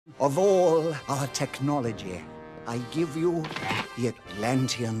of all our technology, I give you the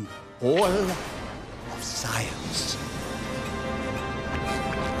Atlantean Hall of Science.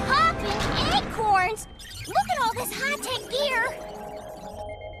 Hopping acorns! Look at all this high-tech gear!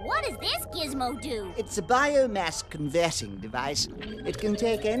 What does this gizmo do? It's a biomass converting device. It can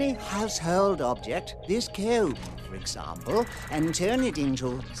take any household object, this cube, for example, and turn it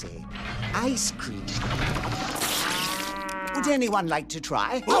into, say, ice cream. Would anyone like to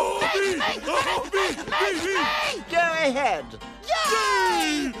try? Oh, me! Oh, me! Go ahead.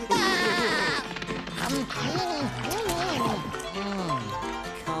 Yay!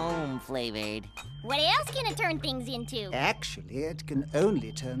 Comb-flavored. What else can it turn things into? Actually, it can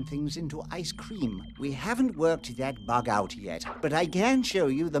only turn things into ice cream. We haven't worked that bug out yet, but I can show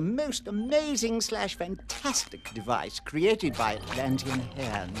you the most amazing/fantastic device created by Atlantean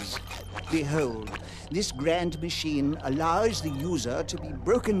hands. Behold, this grand machine allows the user to be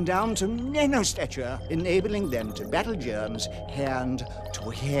broken down to nanostature, enabling them to battle germs hand to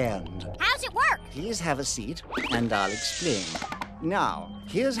hand. How's it work? Please have a seat, and I'll explain. Now,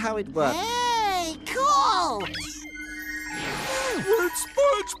 here's how it works. Hey, cool! Where'd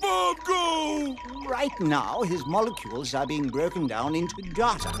SpongeBob go? Right now, his molecules are being broken down into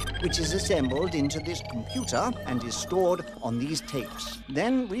data, which is assembled into this computer and is stored on these tapes,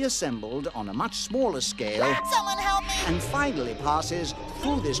 then reassembled on a much smaller scale, Someone help me! and finally passes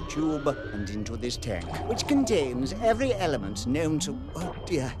through this tube and into this tank, which contains every element known to... Oh,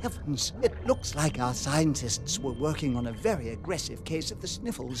 dear heavens. It looks like our scientists were working on a very aggressive case of the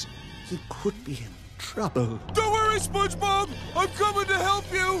sniffles. He could be in trouble. Don't worry, SpongeBob! I'm coming to help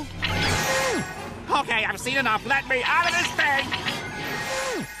you! Okay, I've seen enough. Let me out of this thing!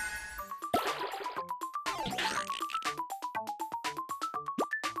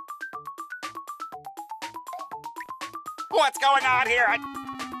 What's going on here?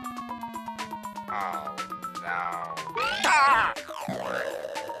 Oh, no. Ah!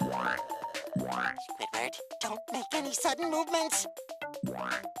 Squidward, don't make any sudden movements.